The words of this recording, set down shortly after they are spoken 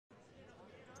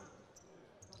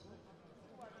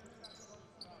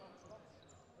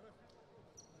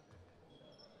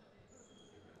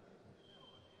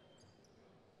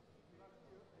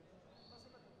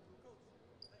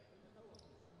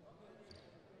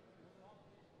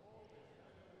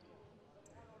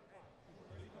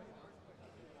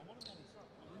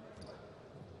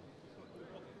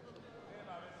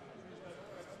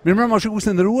Mirëmbrëma shikues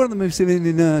të nderuar dhe me se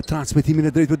vini në transmetimin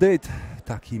e drejt për drejt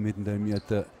takimit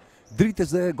ndërmjet Dritës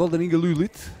dhe Golden Eagle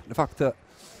Yllit. Në fakt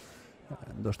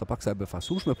ndoshta pak sa e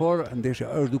befasueshme, por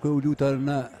ndeshja është duke u lutur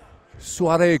në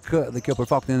Suarek dhe kjo për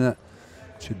faktin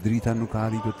që Drita nuk ka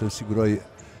arritur të sigurojë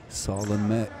sallën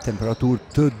me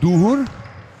temperaturë të duhur.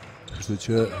 Kështu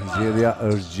që zgjedhja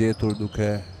është gjetur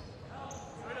duke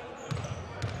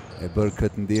e bërë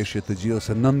këtë ndeshje të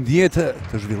Xhiros 90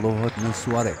 të zhvillohet në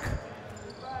Suarek.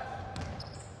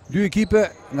 Dy ekipe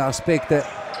nga aspekte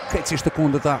krejtësisht të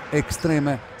kundërta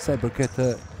ekstreme sa i përket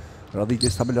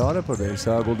radhitjes tabelare,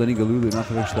 përderisa Golden Eagle Ylli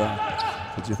natyrisht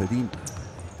të gjithë e dinë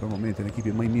për momentin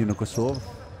ekipi më i mirë në Kosovë,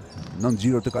 9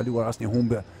 xhiro të kaluar, asnjë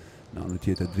humbje. Në anën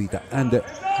tjetër Drita ende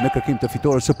në kërkim të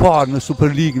fitores së parë në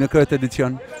Super League në këtë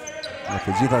edicion. Në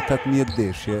të gjitha 18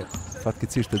 ndeshje,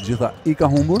 fatkeqësisht të gjitha i ka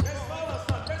humbur.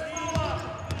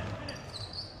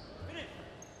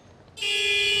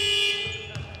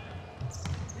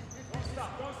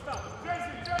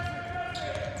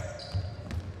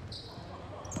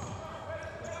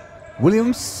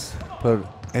 Williams për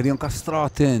Erion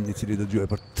Kastratin, i cili do gjojë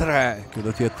për 3. Kjo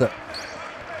do tjetë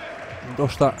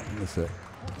ndoshta, nëse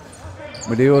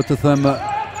më lejohet të them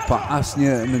pa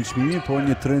asnjë nënçmimi, por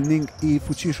një trending i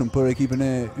fuqishëm për ekipin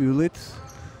e Yllit.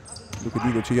 Duke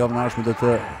ditur që javën e ardhshme do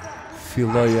të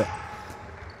fillojë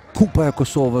Kupa e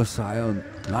Kosovës, ajo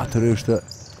natyrisht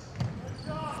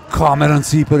ka me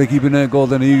rëndësi për ekipin e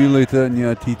Golden Eagle-it,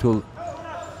 një titull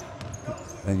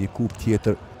dhe një kupë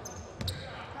tjetër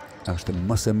është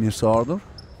më së mirë së ardhur.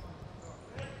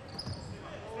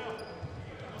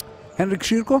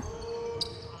 Xhiro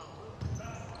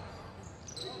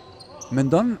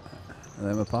mendon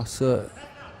dhe më pas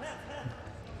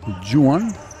Gjuan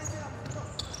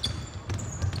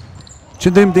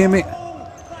qëndrim demi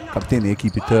kapteni i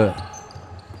ekipit të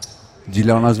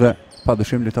Gjilanasve,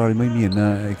 padyshim lojtari më i mirë në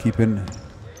ekipin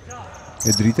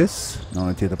e Dritës. Në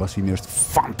anën tjetër pasimi është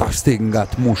fantastik nga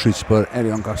Tmushic për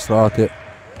Erion Kastrati,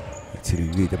 i cili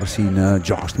ngritet përsi në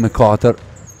 6-4.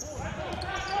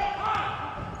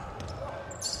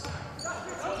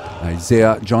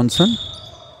 Isaiah Johnson,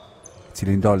 i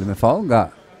cili ndalë me fall nga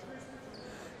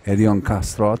Erion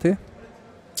Kastrati.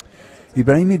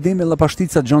 Ibrahimi Demi,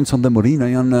 Lapashtica, Johnson dhe Morina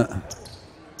janë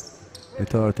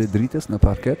lojtarët e Dritës në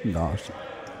parket.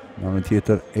 Në anën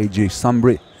tjetër AJ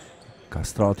Sambri,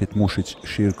 Kastrati, Tmushic,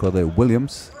 Xhiro dhe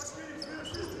Williams.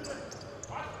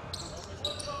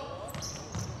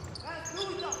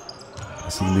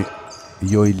 Pasimi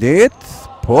jo i lehtë,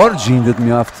 por gjendet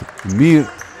mjaft mirë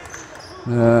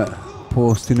në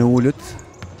postin e ulët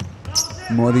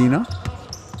Morina.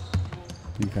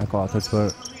 Pika 4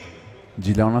 për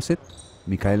Gjilanasit.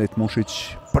 Mikael Tmushic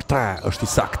për 3 është i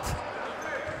sakt.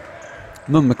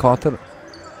 9-4.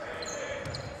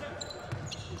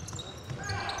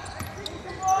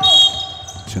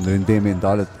 Qëndrim demi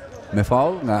ndalet me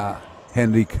faul nga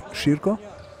Henrik Xhiro.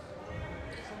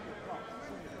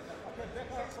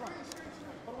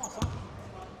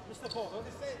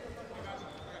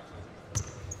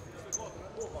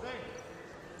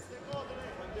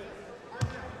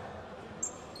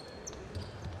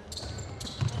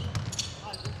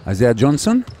 Isaiah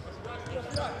Johnson.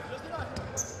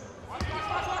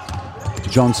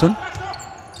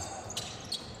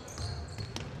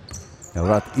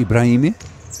 Evrat Ibrahimi.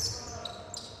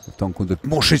 Ton kundër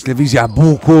Tmushic, lëvizja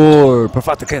bukur. Për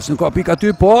fat të keq nuk ka pikë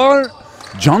aty, por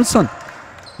Johnson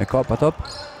e ka pa top.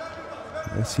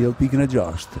 Dhe sjell pikën e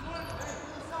 6.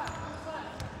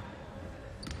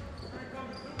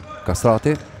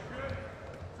 Kastrati.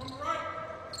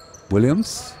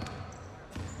 Williams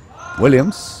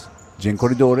gjen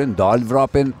korridorin, dal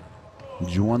vrapin,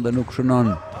 Gjuan dhe nuk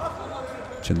shënon.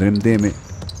 Qëndrim Demi.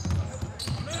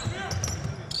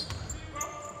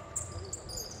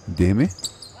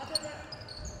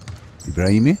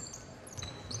 Ibrahimi.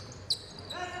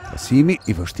 Pasimi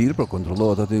i vështirë, për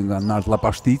kontrollohet aty nga Nart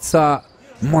Lapashtica.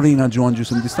 Morina Gjuan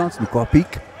gjysmë distancë, nuk ka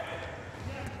pikë.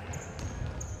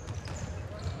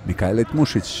 Mikael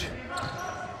Tmushic.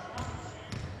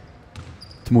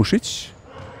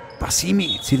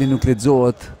 Pasimi, cili nuk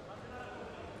lexohet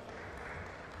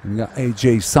nga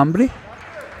AJ Sambri.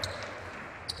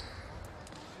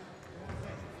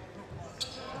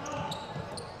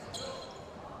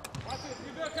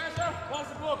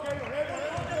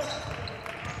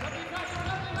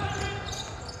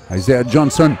 Isaiah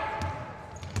Johnson,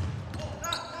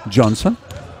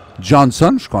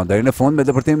 shkon deri në fund me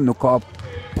depërtim, nuk ka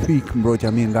pikë,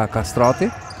 mbrojtja mirë nga Kastrati.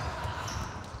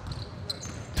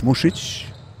 Tmushic,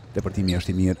 depërtimi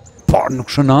është i mirë, por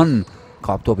nuk shënon.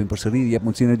 Kap topin përsëri, jep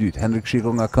mundësinë e dytë. Henrik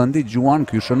Xhiro nga këndi, Gjuan,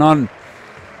 ky shënon.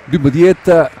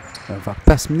 12 Në fakt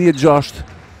 15-6.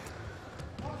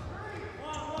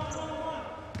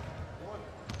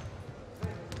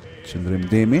 Qëndrim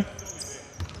Demi.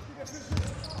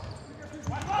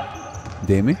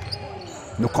 Demi.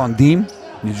 Nuk ka ndim.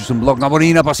 Një gjysmë blok nga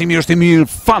Morina, pasimi është i mirë,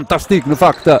 fantastik në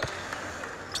fakt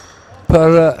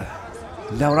për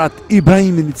Laurat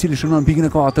Ibrahimin, i cili shënon pikën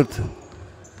e 4.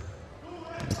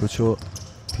 E që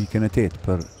pikën e 8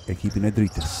 për ekipin e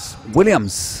Dritës.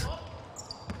 Williams.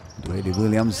 Dueli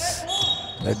Williams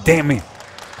dhe Demi.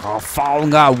 Ka foul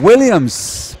nga Williams.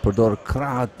 Përdor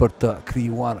krahët për të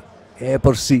krijuar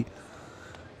epërsi.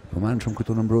 Përmanë shumë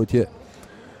këtu në mbrojtje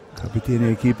kapiteni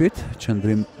e ekipit,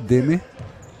 qëndrim Demi.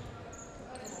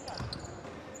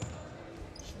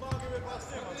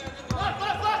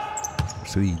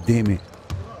 Sëri Demi,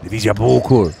 lëvizja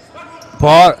bukur,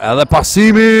 por edhe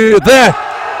pasimi dhe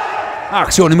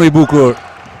aksioni më i bukur.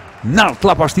 Nart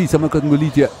Llapashtica me këtë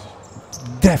ngulitje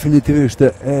definitivisht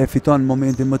e fiton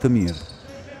momentin më të mirë.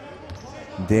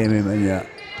 Demi me një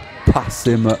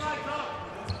pasim.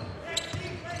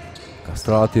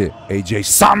 Kastrati, AJ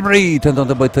Samri tenton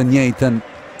të bëjë të njëjtën.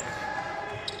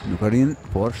 Nuk arrin,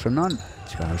 por shënon,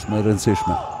 çka është më e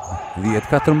rëndësishme.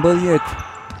 10-14.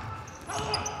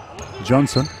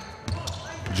 Johnson.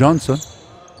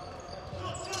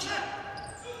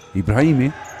 Ibrahimi.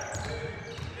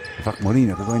 Në fakt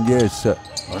Morina kërkojnë ndjes se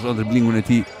vazhdon driblingun e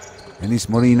tij. Enis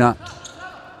Morina.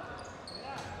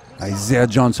 Isaiah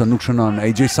Johnson nuk shënon,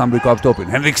 AJ Samri ka topin.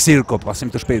 Henrik Sirko,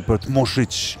 pasim të shpejt për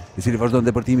Tmoshic, i cili vazhdon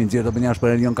depërtimin, nxjerr topin jashtë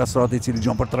për Elion Kastrati, i cili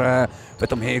gjon për 3,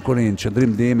 vetëm hekurin,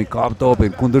 qëndrim Demi, ka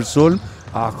topin, kundër sulm,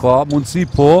 a ka mundësi,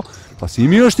 po,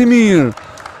 pasimi është i mirë.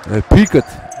 Dhe pikët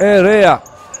e reja,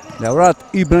 Laurat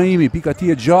Ibrahimi, pika ti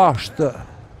e 6,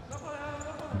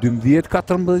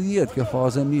 12-14, kjo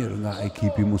fazë e mirë nga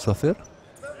ekipi Musafir.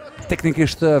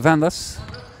 Teknikisht vendas,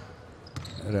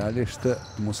 realisht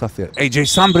Musafir. AJ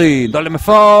Samri, ndale me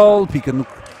foul, pikët nuk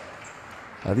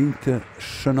arrin të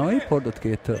shënoj, por do të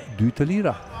ketë 2 të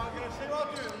lira.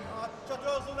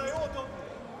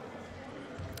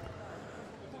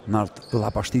 Nart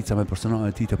Llapashtica me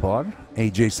personale e tij të parë,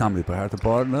 AJ Samri për herë të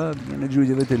parë në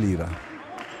gjyqjeve të lira.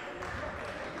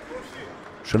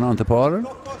 Shënon të parën.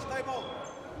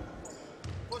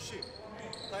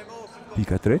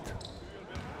 Pika 3.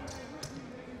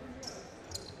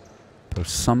 Për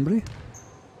Samri.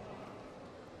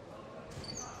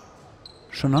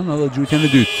 Shënon edhe gjyqjen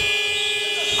e dytë.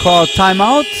 Ka time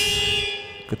out.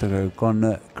 Këtë kërkon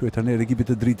kryetari i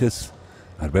ekipit të Dritës,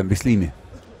 Arben Bislimi.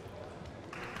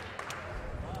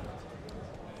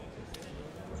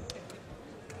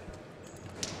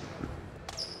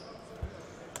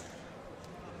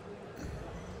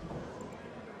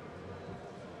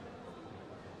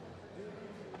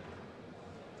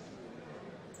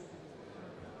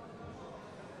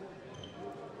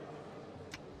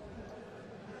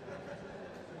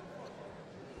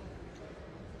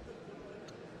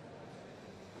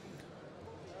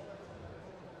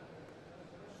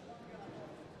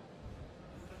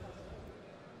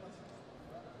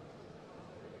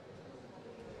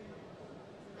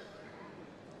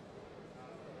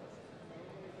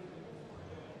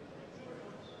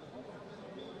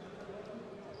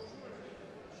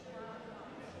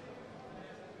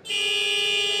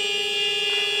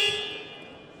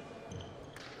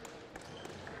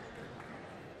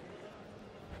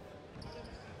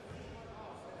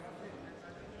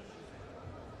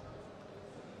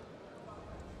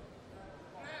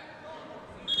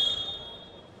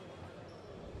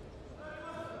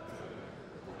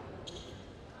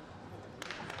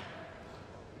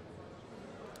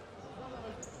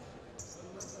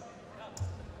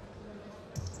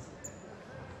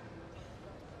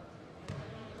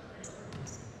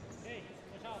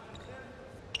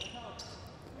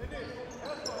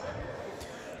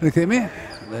 Rikthehemi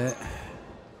dhe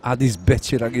Adis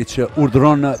Beqiragi që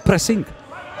urdhëron pressing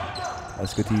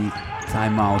pas këtij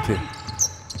time outi.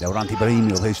 Laurent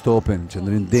Ibrahimi dhe stopin,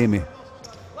 qëndrin Demi.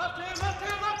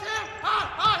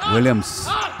 Williams,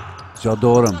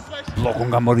 Gjadorëm, bloku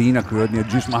nga Morina, kryet një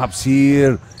gjysmë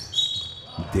hapësirë.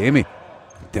 Demi,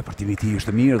 depërtimi i tij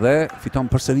është mirë dhe fiton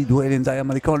përsëri duelin ndaj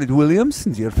amerikanit Williams,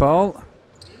 nxjerr foul.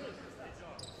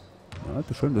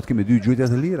 Të shohim, do të kemi 2 gjyqje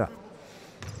të lira.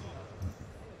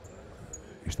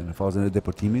 Ishte në fazën e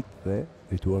depërtimit dhe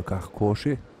fituar ka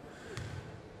Koshi.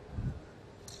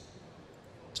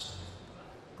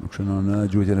 Nuk shënon në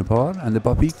gjyqjen e parë, ende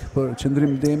pa pikë për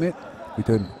qëndrim Demi.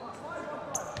 Kujtojmë,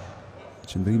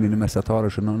 qëndrimi në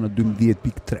mesatare shënon në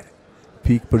 12.3.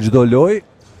 Pikë për çdo lojë.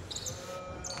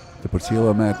 Të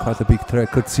përcjellë me 4.3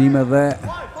 kërcime dhe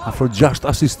afro 6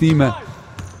 asistime.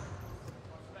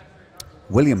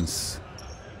 Williams.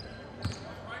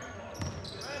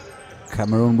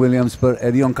 Cameron Williams për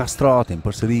Edion Kastratin,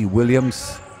 përsëri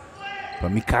Williams për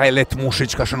Mikaelet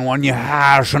Mushic, ka shënuar një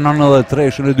herë, shënon edhe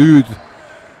treshën e dytë.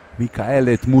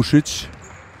 Mikaelet Mushic.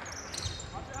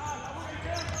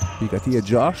 Pika ti e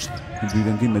 6, në dy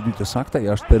vendim me 2 të sakta,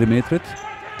 jashtë perimetrit.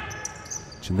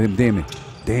 Qëndrim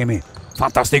Demi,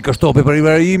 fantastik është topi për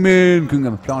Ibrahimin,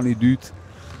 kënga me plani i dytë.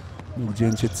 Nuk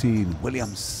gjenë qetësin,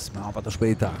 Williams me hapa të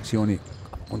shpejta, aksioni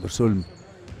kundër sulm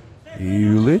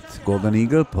Yllit, Golden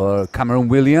Eagle për Cameron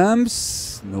Williams,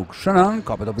 nuk shënon,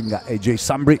 ka për topin nga AJ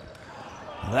Sambri.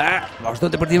 Dhe vazhdo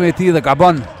të përtime e ti dhe ka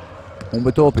bën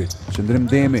humbe topi,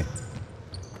 qëndrim Demi,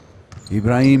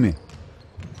 Ibrahimi.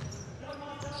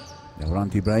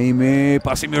 Devrant Ibrahimi,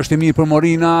 pasimi është i mirë për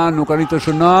Morina, nuk arrit të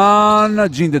shënon,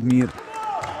 gjendet mirë.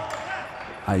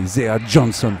 Isaiah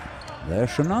Johnson dhe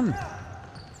shënon.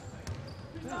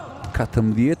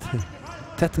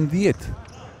 14-18.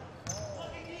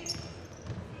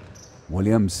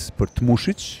 Williams për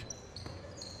Tmushic.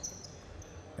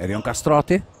 Erion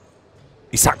Kastrati.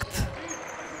 I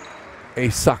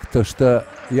sakt është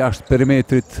jashtë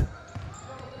perimetrit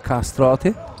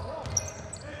Kastrati.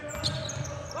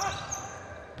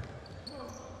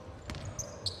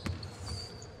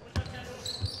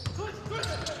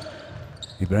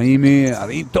 Ibrahimi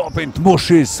arrin topin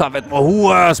Tmushi, sa vetë më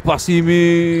huas, pasimi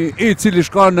i cili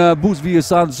shkon në buzë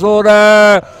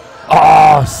sansore.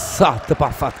 Sa të pa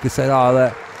fat kësaj radhe.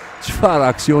 Çfarë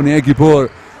aksioni ekipor.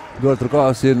 Duar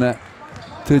tërkasin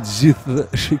të gjithë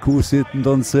shikuesit,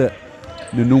 ndonse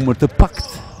në numër të pakt.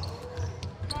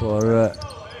 Por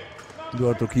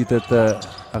duar tërkitet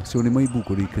aksioni më i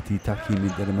bukur i këtij takimi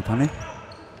deri më tani.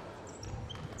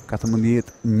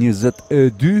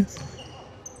 14-22.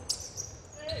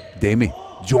 Demi,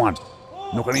 Gjuan,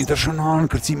 nuk arrin të shënon,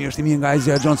 kërcimi është i mirë nga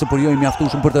Isaiah Johnson, por jo i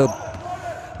mjaftueshëm për të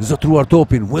zotruar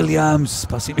topin. Williams,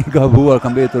 pasimi gabuar, ka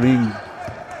mbetur i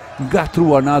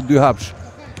gatruar në atë 2 hapsh.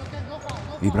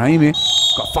 Ibrahimi,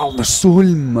 ka faull në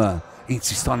sulm,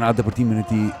 insiston në atë depërtimin e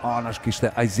tij, anash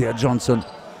kishte Isaiah Johnson.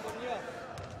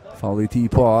 Faulli i tij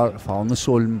i parë, faull në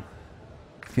sulm.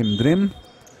 Kemi ndrim,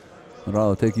 në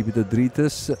radhë të ekipit të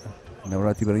Dritës,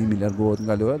 Nevrat Ibrahimi largohet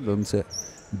nga loja, ndonse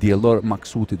Diellor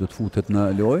Maksuti do të futet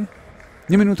në lojë.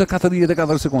 1 minutë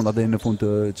 44 sekonda deri në fund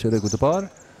të çerekut të parë.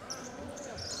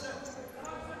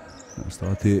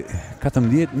 Stati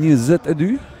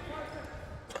 14-22.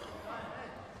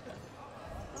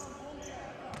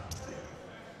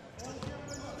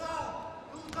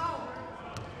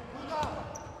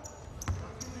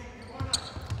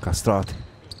 Kastrati.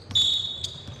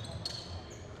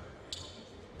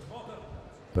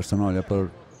 Personalja për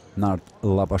Nart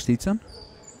Lapashticën.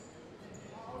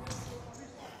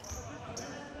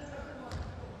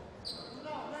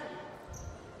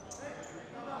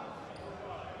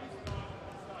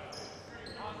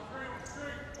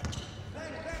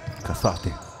 Kastrati.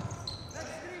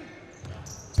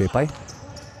 Pepaj.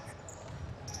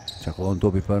 Çakollon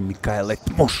topi për Mikaelet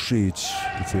Mushic,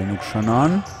 i cili nuk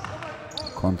shënon.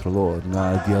 Kontrollohet nga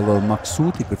Diellor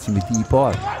Maksuti, kërcimi i tij i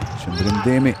parë. Qëndrim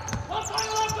Demi.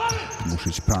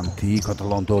 Mushic pranë tij,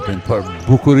 kontrollon topin për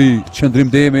bukuri. Qëndrim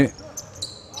Demi.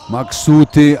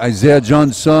 Maksuti, Isaiah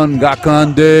Johnson nga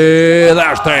këndi dhe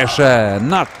është treshe.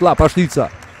 Nart Lapashtica.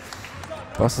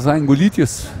 Pas asaj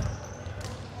ngulitjes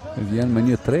vjen me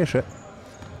një treshe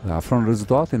dhe afron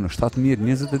rezultatin në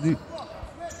 17-22.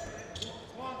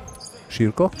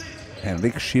 Xhiro,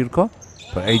 Henrik Xhiro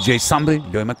për AJ Sambri,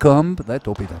 lojë me këmbë dhe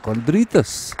topi takon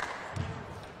Dritës.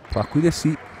 Pa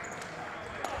kujdesi.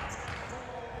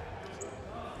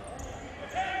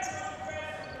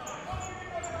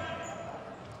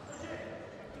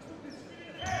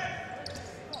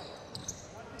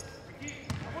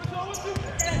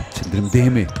 Qëndrim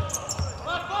Demi.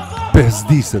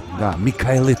 Bezdisët nga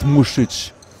Mikaelet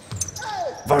Mushic.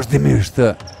 Vazhdimisht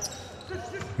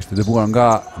ishte dëbuar nga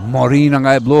Morina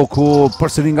nga e bloku,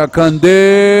 përsëri nga këndi.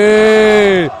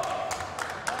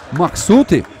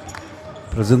 Maksuti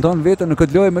prezanton veten në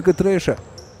këtë lojë me këtë treshe.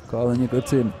 Ka edhe një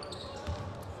kërcim.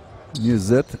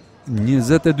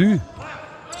 20-22.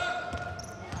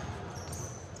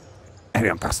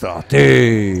 Erion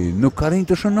Kastrati nuk ka rinj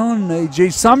të shënon. AJ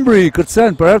Sambri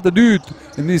kërcen për herë të dytë.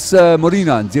 Nis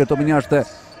Morina, nxjerr topin jashtë.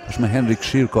 Është me Henrik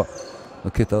Xhiro. Do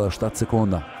ketë edhe 7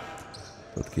 sekonda.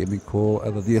 Do të kemi kohë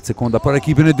edhe 10 sekonda për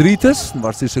ekipin e Dritës, në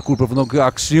varësisht se kur përfundon ky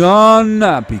aksion.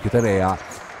 Pikët e reja.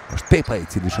 Është Pepa i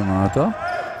cili shënon ato.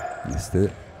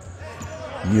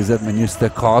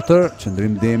 20-24,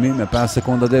 qëndrim Demi me 5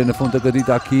 sekonda deri në fund të këtij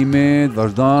takimit.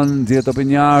 Vazhdon, nxjerr topin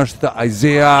jashtë.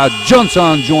 Isaiah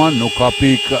Johnson, nuk ka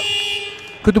pikë.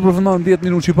 Këtu përfundon 10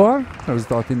 minutë i parë,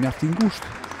 rezultati mjaft i ngushtë.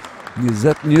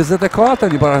 20-24,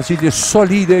 një paraqitje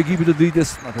solide e ekipit të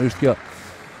Dritës. Natyrisht kjo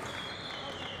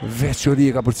veçori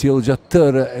e ka përcjellur gjatë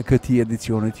tërë e këtij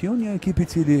edicionit. Jo një ekip I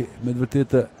cili me të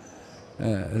vërtetë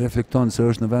reflekton se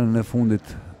është në vendin e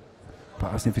fundit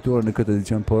pa asnjë fituar në këtë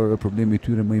edicion, por problemi I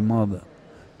tyre më I madh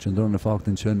qëndron në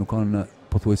faktin që nuk kanë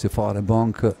pothuajse fare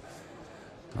bankë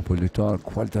apo lojtar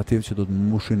kualitativ që do të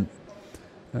mbushin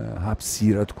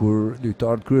hapësirat kur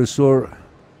lojtarët kryesor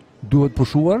duhet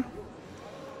pushuar.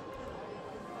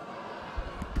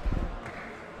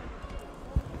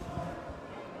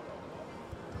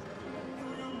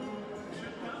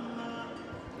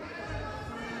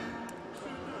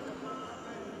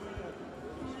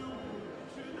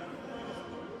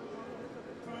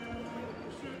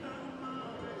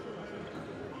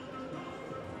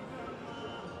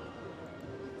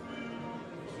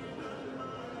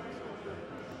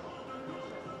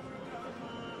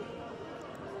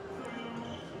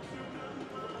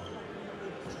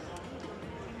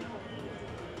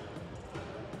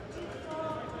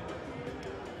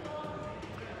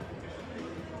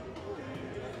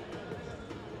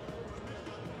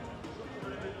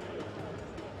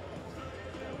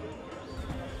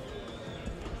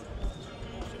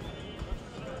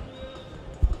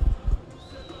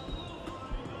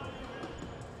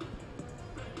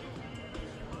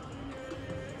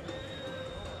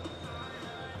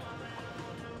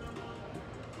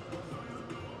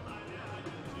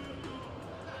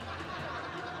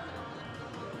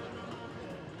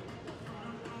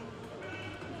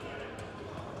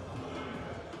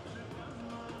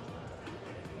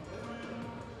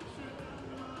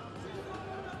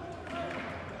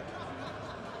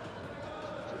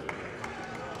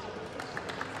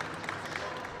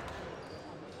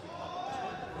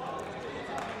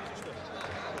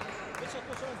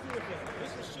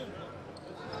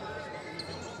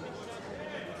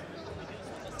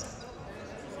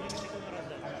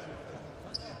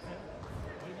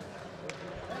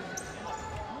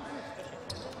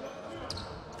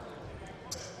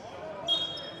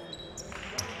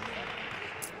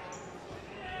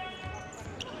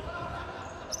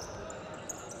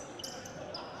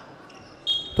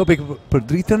 Topik për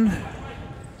Dritën.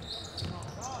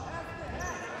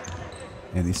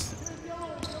 Enis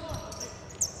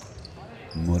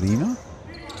Morino.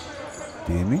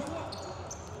 Temi.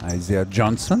 Isaiah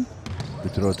Johnson.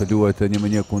 Detyrohet të luajë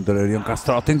 1-1 kundër Erion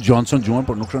Kastratin. Johnson gjuan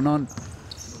por nuk shënon.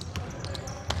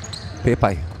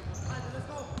 Pepaj.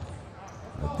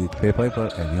 Dit Pepaj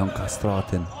për Erion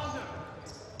Kastratin.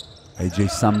 AJ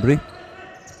Sambri.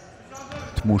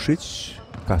 Tmushic.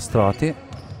 Kastrati.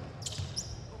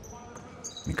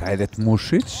 Mikael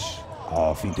Tmushic.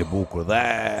 Finte bukur dhe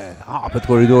hapet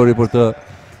korridori për të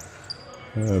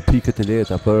pikët e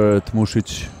lehta për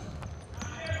Tmushic.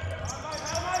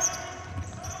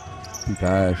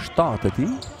 Pika e 7 e tij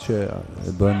që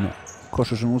e bën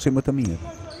koshëshënuesi më të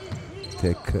mirë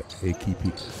tek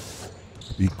ekipi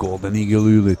I Golden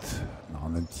Eagle Yllit. Në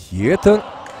anën tjetër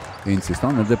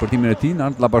insiston në depërtimin e tij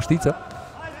në La Bashtica.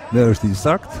 Dhe është I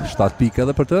saktë, 7 pikë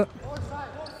edhe për të.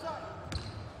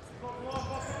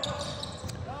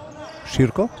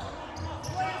 Xhiro,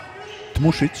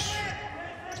 Tmushic,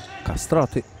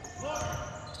 Kastrati,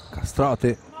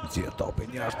 zgjedh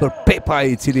topin jashtë për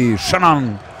Pepaj I cili shënon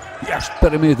jashtë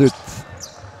perimetrit.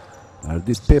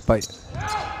 Ardit Pepaj.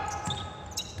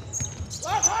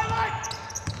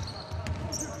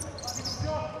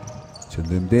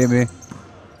 Qëndrim demi,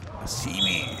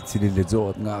 pasimi I cili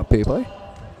lexohet nga Pepaj.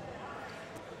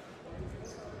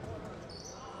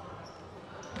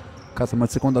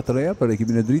 14 sekonda të reja për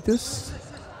ekipin e Dritës.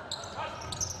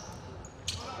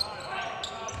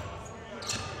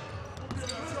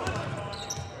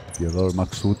 Theodor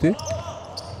Maksuti.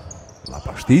 La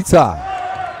Bashtica.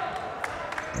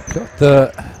 Plot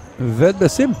vetë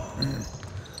besim.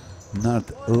 Nart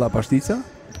La Bashtica.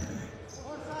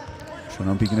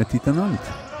 Shënon pikën e tij të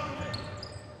nëntë.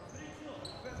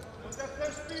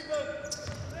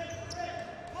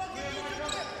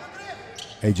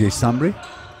 AJ Sambri.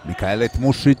 Mikael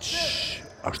Tmushic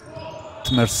është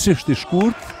tmerrsisht I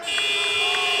shkurt.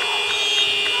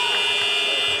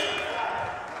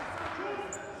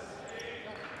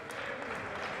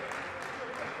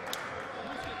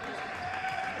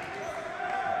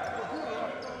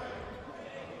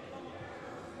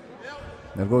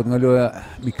 Largohet nga loja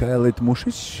Mikael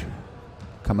Tmushic.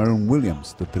 Cameron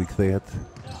Williams do të rikthehet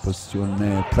në pozicionin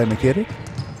e playmakerit.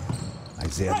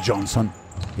 Isaiah Johnson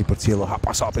I përcjellë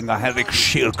hapasapin nga Henrik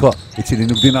Xhiro, I cili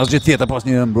nuk din asgjë tjetër pas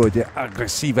një mbrojtje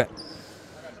agresive.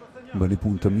 Bëri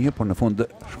punë të mirë, por në fund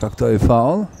shkaktoi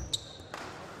faul.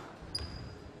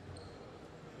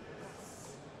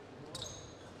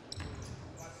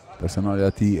 personale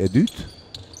ati e dytë.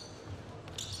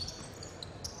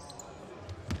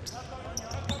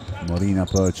 Morina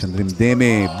për qëndrim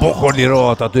Demi, bukur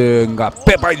lirohet aty nga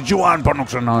Pepa i Gjuan, por nuk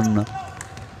shënon.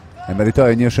 E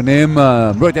meritoi një shënim,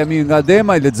 mbrojtja mirë nga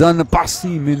Dema, i lexon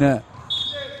pasimin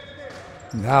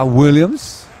nga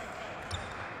Williams.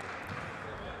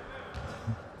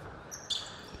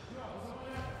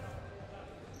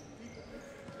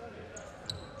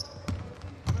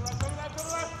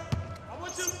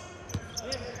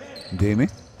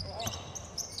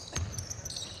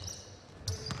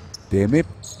 Demi,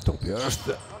 topi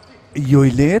është jo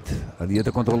i lehtë, arrihet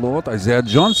të kontrollohet, Isaiah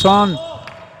Johnson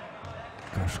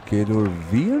ka shkelur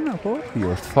vijën apo?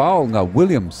 Jo, është foul nga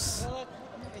Williams.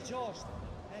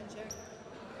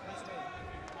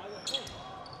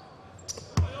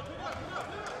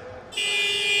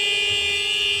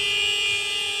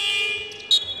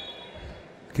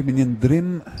 Kemi një ndrim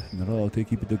në radhë të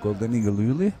ekipit të Golden Eagle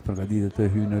Ylli, përgatitet të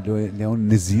hyjë në lojë Leon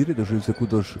Neziri, do shohim se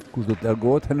kush do të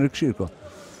largohet. Henrik Xhiro.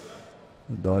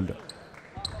 Dal.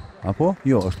 Apo?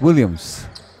 Jo, është Williams.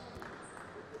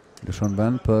 Lëshon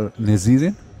vend për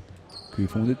Nezirin. Ky i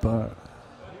fundit për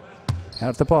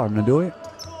herë të parë në lojë.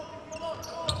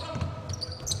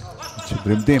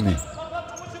 Qëndrim Demi.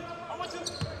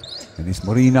 Enis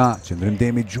Morina, qëndrim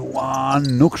Demi, Gjuan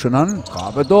nuk shënon.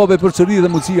 Ka dobe përsëri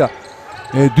dhe mundësia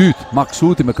e dytë,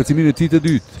 Maksuti me kërcimin e tij të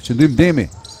dytë. Qëndrim Demi.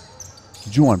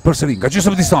 Gjuan përsëri nga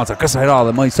gjysmë distanca, kësaj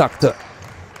herë më i saktë.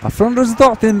 Afron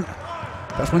rezultatin.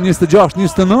 Tashmë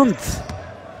 26-29.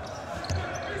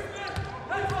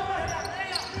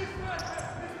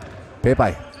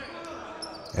 Pepaj.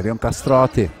 Erion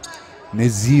Kastrati.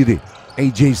 Neziri.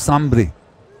 AJ Sambri.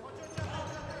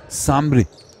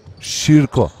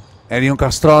 Shirko. Erion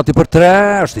Kastrati për 3.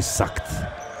 Është i saktë.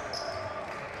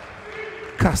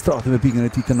 Kastrati me pikën e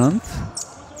tij të 9.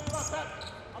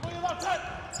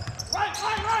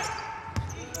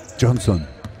 Johnson.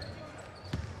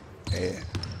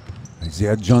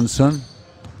 Isaiah Johnson.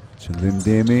 Qëndrim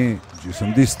Demi.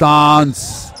 Gjysmë distancë.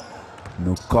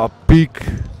 Nuk ka pik.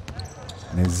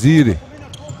 Neziri.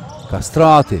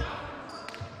 Kastrati.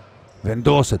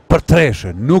 Vendoset për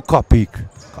treshe. Nuk ka pik.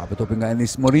 Kapet topi nga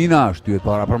Enis Morina. Shtyhet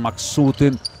para për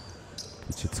Maksutin.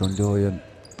 Qetëson lojën.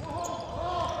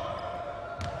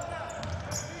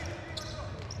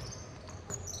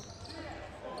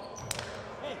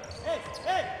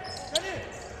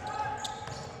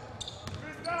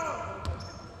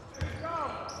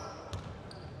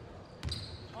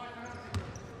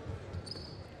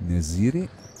 Neziri.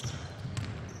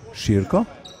 Shirko.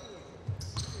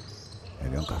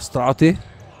 Erion Kastrati.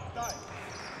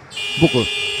 Bukur.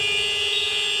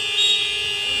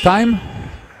 Time.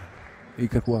 I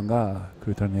kërkuar nga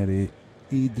kryetarneri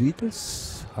i Dritës,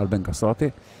 Alben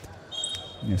Kastrati.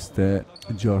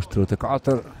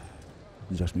 26:34.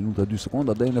 6 minuta 2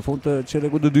 sekonda deri në fund të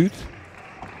çelekut të dytë.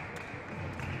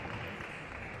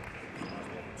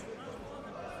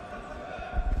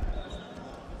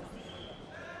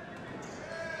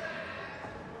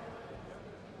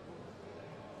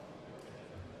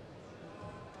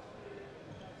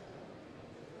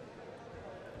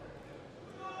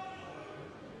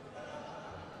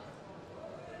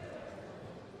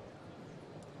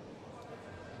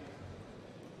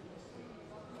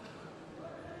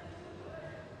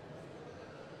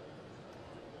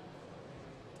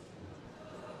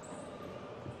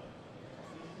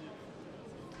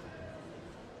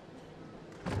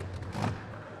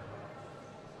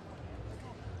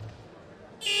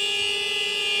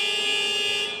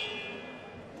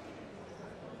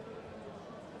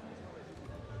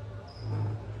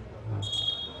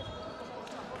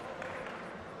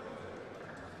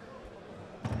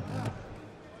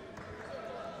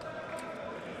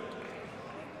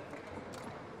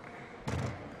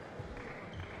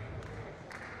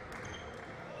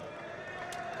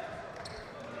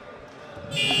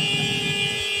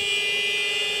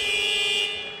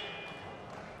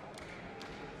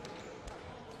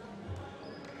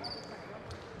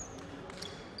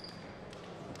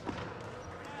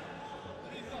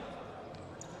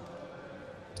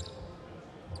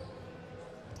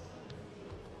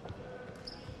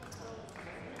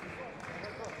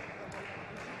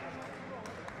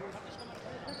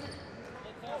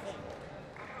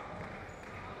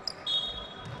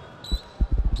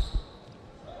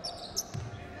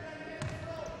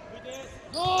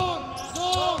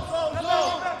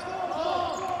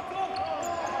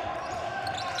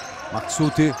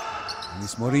 Maksuti,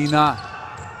 Enis Morina,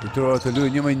 detyrohet të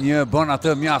luajë 1-1, bën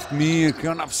atë mjaft mirë,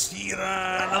 krijon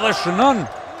hapësirën edhe shënon.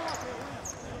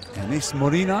 Enis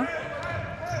Morina,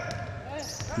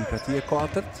 pika tij e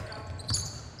 4.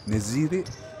 Neziri,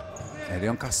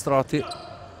 Erion Kastrati,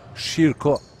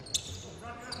 Xhiro,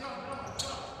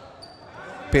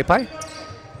 Pepaj,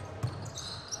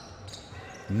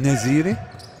 Neziri,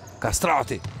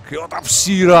 Kastrati, kjo ta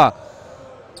fësira,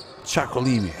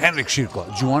 qarkollimi, Henrik Xhiro,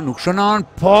 Gjuan nuk shënon,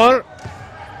 por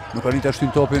nuk arrit ta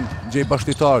shtyn topin gjej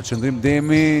bashkëtar, qëndrim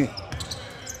demi.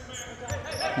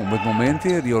 Humbet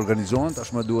momenti, riorganizohen,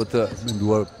 tashmë duhet të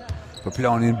menduar për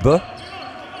planin B.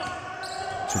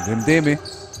 Qëndrim demi.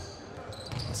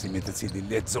 Pasimit të cili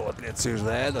lehtësohet lehtësisht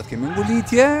dhe do të kemi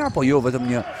ngulitje, apo jo vetëm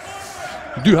një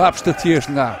dy hapsh të thjesht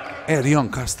nga Erion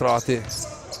Kastrati.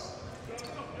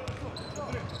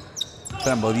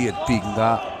 13 pikë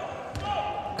nga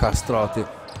Kastrati.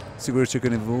 Sigurisht që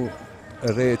keni vu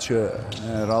re që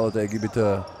në radhët e ekipit të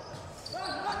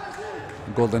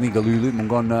Golden Eagle Ylli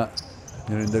mungon në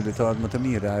njëri ndër lojtarët më të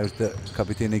mirë, ai është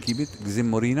kapiteni i ekipit, Gzim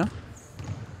Morina.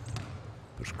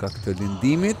 Për shkak të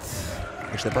lindimit,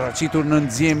 ishte paraqitur në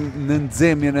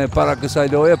nxemjen e para kësaj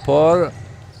loje, por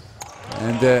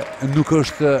ende nuk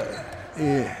është i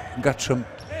gatshëm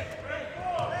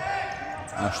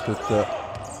ashtu të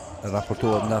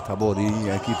raportohet nga tabori i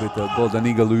ekipit të Golden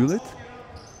Eagle Yllit.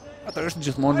 Ata është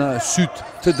gjithmonë syt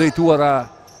të drejtuara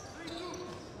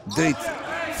drejt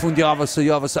fundjavës së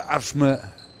javës së ardhshme,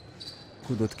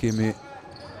 ku do të kemi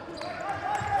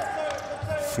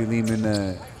fillimin e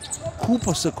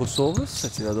Kupës së Kosovës, e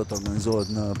cila do të organizohet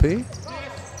në Pej.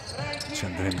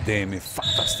 Qëndrim demi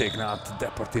fantastik në atë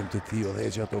deportim të tij, dhe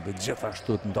që ato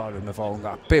gjithashtu të ndalën me faull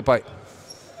nga Pepaj.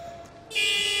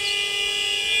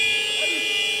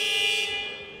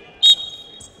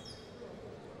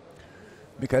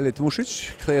 Mikaeli Tmushic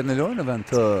kthehet në lojë në vend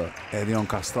të Erion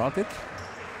Kastratit.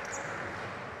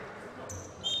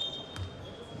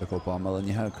 Dhe ko pa edhe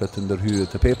njëherë këtë ndërhyrje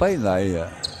të Pepaj ndaj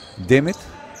Demit,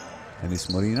 Enis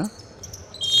Morina.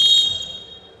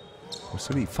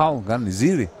 Përsëri faull nga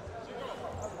Neziri.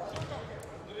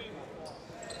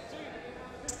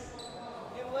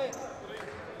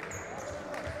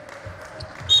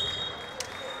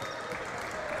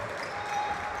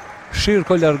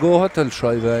 Xhiro largohet, të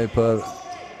lëshojve për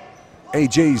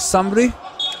AJ Samri.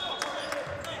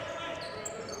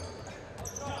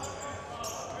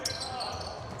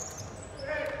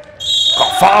 Ka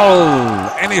faull!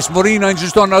 Enis Morina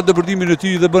insiston në atë dëpërtimin e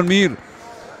tij dhe bën mirë.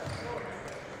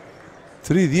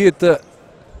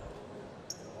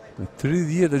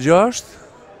 36.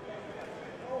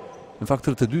 Në fakt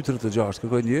 32-36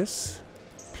 kërkoj ndjes,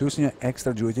 plus një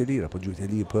ekstra gjuhetje lirë, apo gjuhetje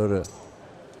lirë për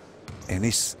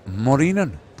Enis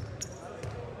Morinën.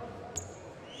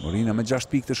 Morina me 6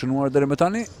 pikë të shënuar deri më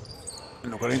tani.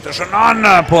 Nuk arrin të shënon,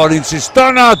 por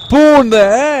insiston atë punë dhe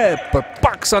për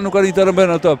paksa nuk arrin të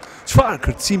rëmben atë. Çfarë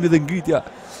kërcimi dhe ngritja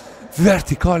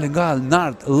vertikale nga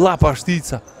nart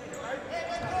Llapashtica.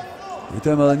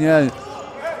 Kujtojmë edhe një.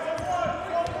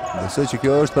 Besoj që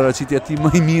kjo është paraqitja e tij më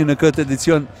e mirë në këtë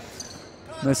edicion.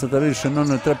 Mesatërisht shënon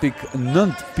në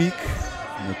 3.9 pikë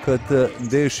në këtë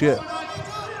ndeshje.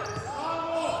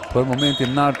 Për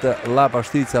momentin nart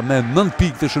Llapashtica me 9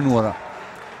 pikë të shënuara.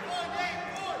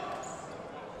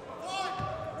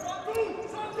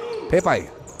 Pepaj,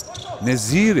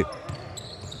 Neziri,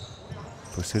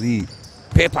 përsëri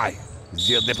Pepaj,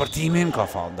 zgjedh depërtimin, ka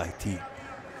faull ndaj tij.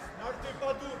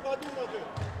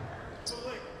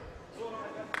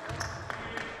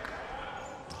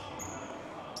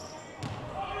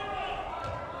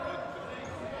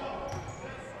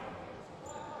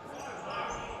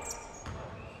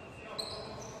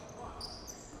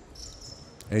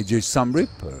 AJ Samri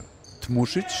për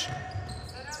Tmushic,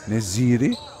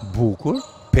 Neziri, bukur,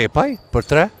 Pepaj për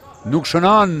 3, nuk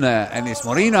shënon Enis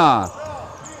Morina.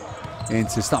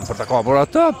 Insiston për të kapur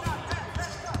atë.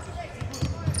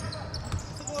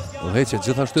 Udhëheqja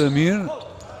gjithashtu e mirë,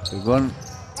 tregon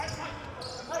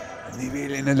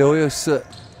nivelin e lojës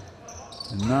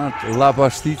nart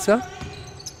Llapashtica.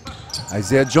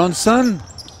 Isaiah Johnson,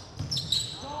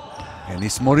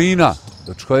 Enis Morina,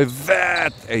 do të shkoj vet.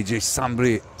 AJ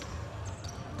Samri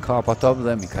ka pa top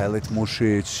dhe Mikaeli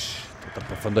Tmushic të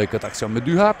përfundoj këtë aksion me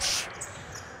 2 hapsh.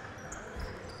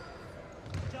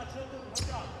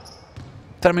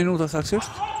 3 minuta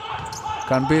saktësisht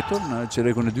kanë mbetur në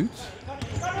çerekun e dytë.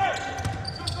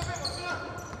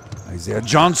 Isaiah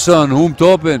Johnson humb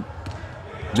topin.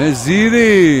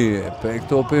 Neziri e pek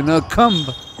topin në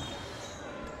këmbë.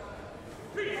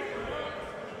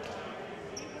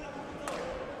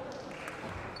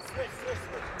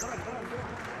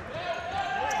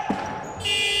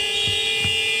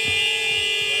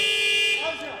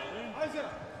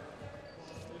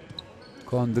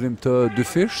 Ka ndrim të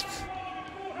dyfisht.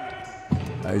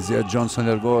 Isaiah Johnson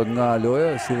largohet nga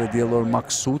loja, si dhe diellor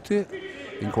Maksuti.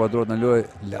 inkuadrohet në lojë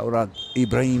Laurent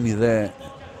Ibrahimi dhe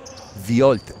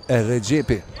Vjolt Recep.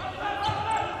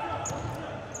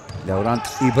 Laurent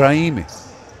Ibrahimi.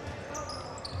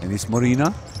 Enis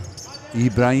Morina.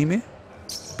 Ibrahimi.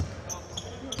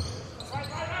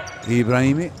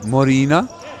 Morina.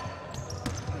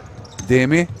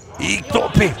 Demi. I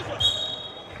topi.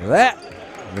 Dhe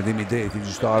vendimi drejt i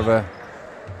gjyqtarëve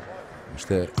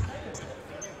është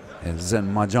Erzen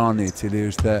Majani, i cili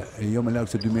është jo më larg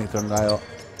se 2 metra nga ajo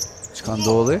çka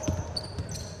ndodhi.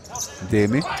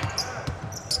 Demi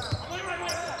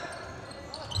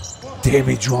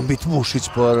gjuan mbi Tmushic,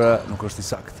 por nuk është i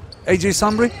saktë. AJ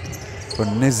Sambri për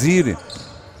Neziri.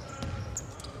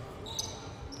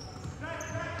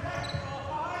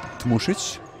 Tmushic.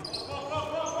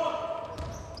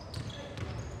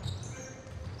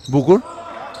 Bukur.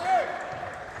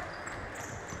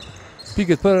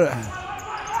 Piket për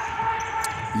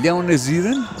Leon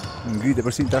Nezirin, ngritë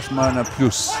përsin tashmë në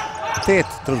plus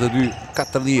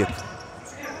 8-32-40.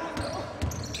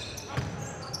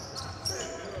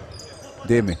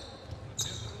 Demi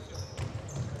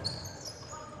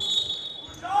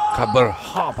ka bërë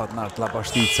hapat në artë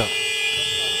Lapashtica.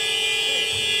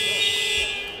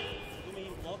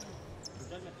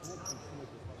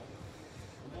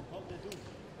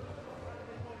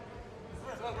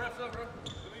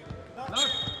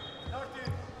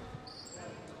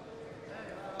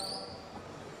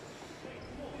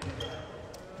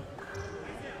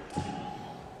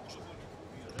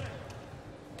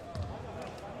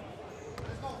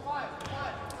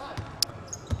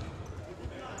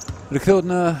 Rikthehet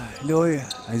në lojë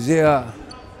Isaiah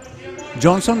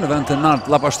Johnson në vend të nart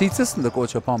Lapashticës,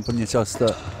 ndërkohë që pam për një çast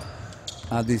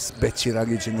Adis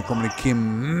Beqiragici në komunikim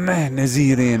me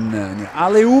Nezirin, një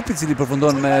alley-oop i cili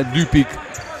përfundon me 2 pikë.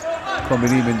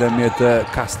 Kombinimin ndërmjet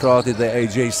Kastratit dhe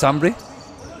AJ Sambri.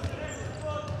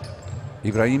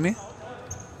 Ibrahimi.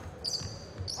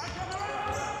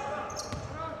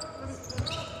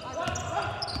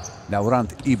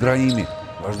 Laurent Ibrahimi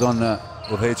vazhdon në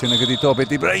udhëheqjen e këtij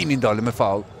topit. Ibrahimi ndale me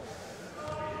faul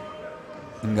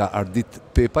nga Ardit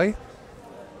Pepaj.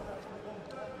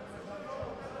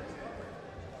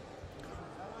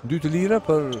 2 të lira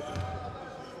për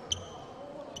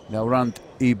Laurent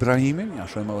Ibrahimin. Ja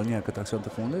shohim edhe një herë këtë aksion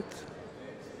të fundit.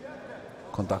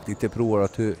 Kontakti i tepruar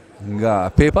aty nga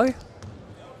Pepaj.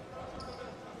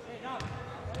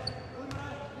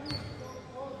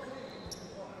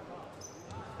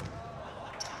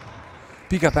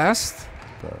 Pika past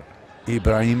për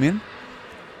Ibrahimin.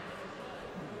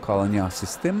 Ka dhe një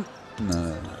asistim në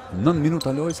 9 minuta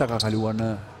lojë sa ka kaluar në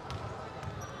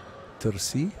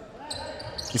tërësi.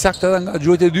 I saktë edhe nga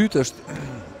gjuhët e dytë është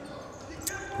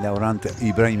Laurent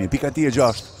Ibrahimi. Pika ti e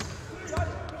 6.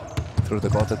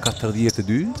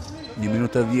 34-42. 1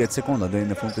 minutë e 10 sekonda deri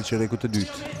në fund të çerrekut të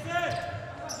dytë.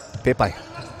 Pepaj.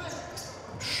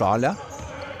 Shala.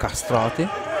 Kastrati.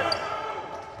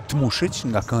 Tmushic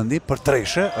nga këndi për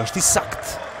treshe është i sakt.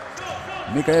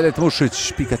 Mikael Tmushic,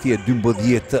 pika ti e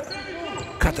 12,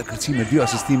 4 kërcime, 2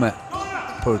 asistime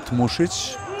për Tmushic.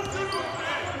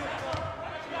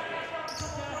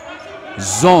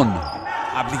 Zonë,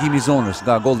 aplikimi zonës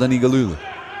nga Golden Eagle Ylli.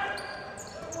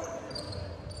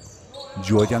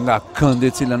 Gjuajtja nga këndi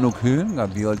cila nuk hyn, nga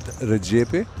Vjolt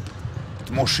Recepi.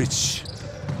 Tmushic.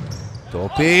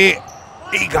 Topi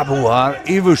i gabuar,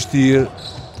 i vështirë.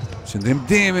 Qëndrim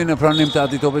Demi në pranim të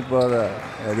ati topit, për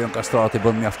Erion Kastrati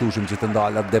bën mjaftueshëm që të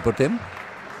ndalat depërtim.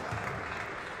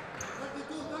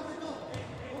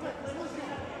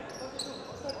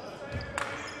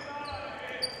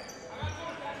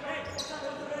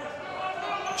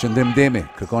 Qëndrim Demi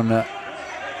kërkon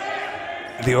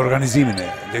riorganizimin e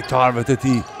lojtarëve të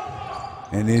tij.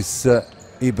 Enis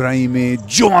Ibrahimi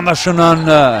gjuan dhe shënon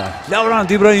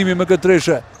Laurent Ibrahimi me këtë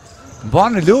treshe.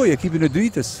 Banë në lojë ekipin e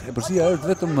Dritës, e përsia është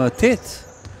vetëm 8.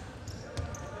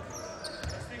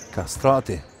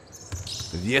 Kastrati,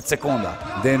 10 sekonda,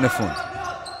 dhe në fund.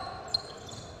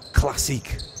 Klasik.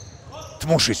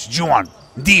 Tmushic, gjuan,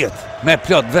 ndihet me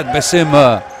plot vetë besim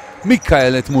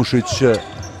Mikael Tmushic.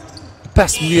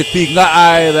 15 pikë nga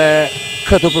ai dhe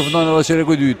këto përfundon edhe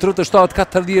çerreku i dytë.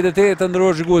 37-48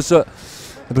 ndërrohet shikues.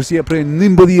 E përsia prej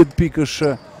 19 pikësh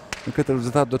në këtë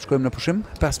rezultat do të shkojmë në pushim.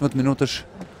 15 minutësh.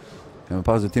 Më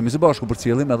pas do të jemi së bashku për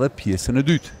cilëllim edhe pjesën e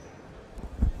dytë.